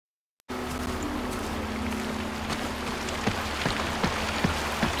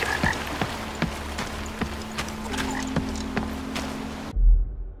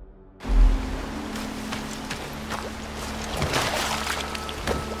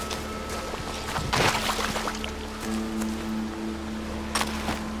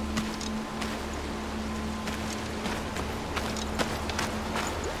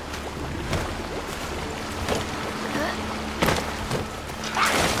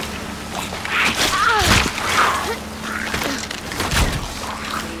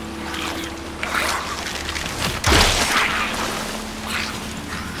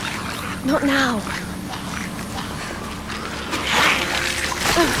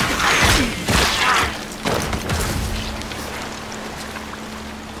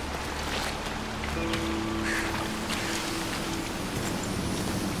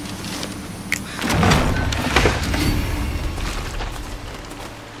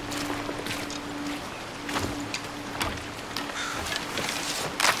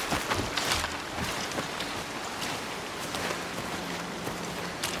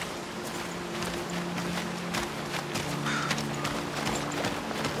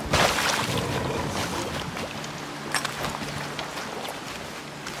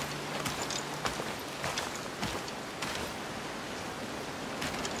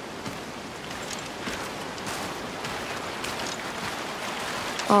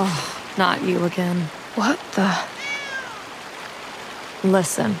Oh, not you again. What the?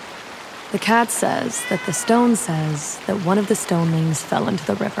 Listen, the cat says that the stone says that one of the stonelings fell into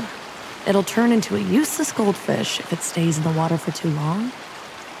the river. It'll turn into a useless goldfish if it stays in the water for too long.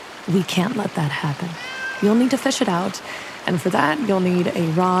 We can't let that happen. You'll need to fish it out, and for that, you'll need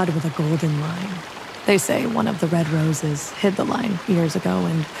a rod with a golden line. They say one of the red roses hid the line years ago,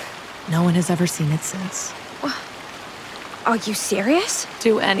 and no one has ever seen it since. Are you serious?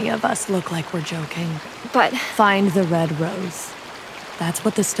 Do any of us look like we're joking? But... Find the red rose. That's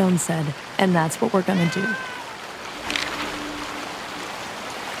what the stone said, and that's what we're gonna do.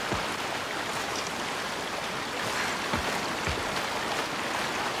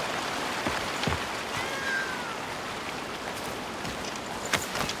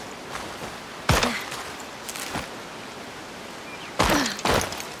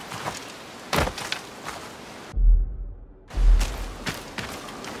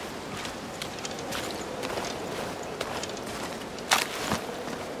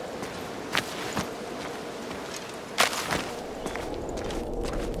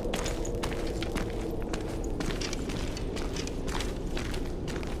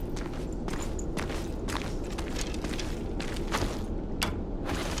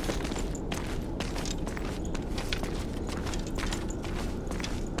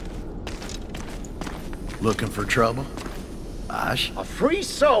 Looking for trouble? Ash? A free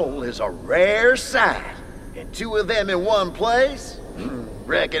soul is a rare sight. And two of them in one place?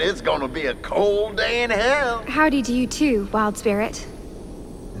 Reckon it's gonna be a cold day in hell. Howdy to you too, Wild Spirit.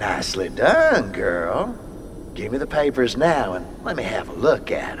 Nicely done, girl. Give me the papers now and let me have a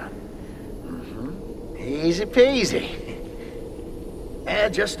look at them. Easy peasy.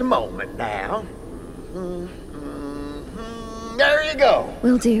 Just a moment now. There you go.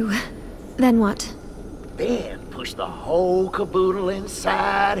 Will do. Then what? Then push the whole caboodle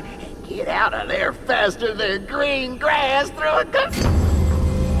inside and get out of there faster than green grass through a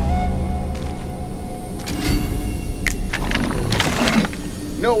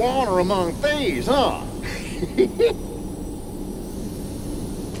No honor among thieves, huh?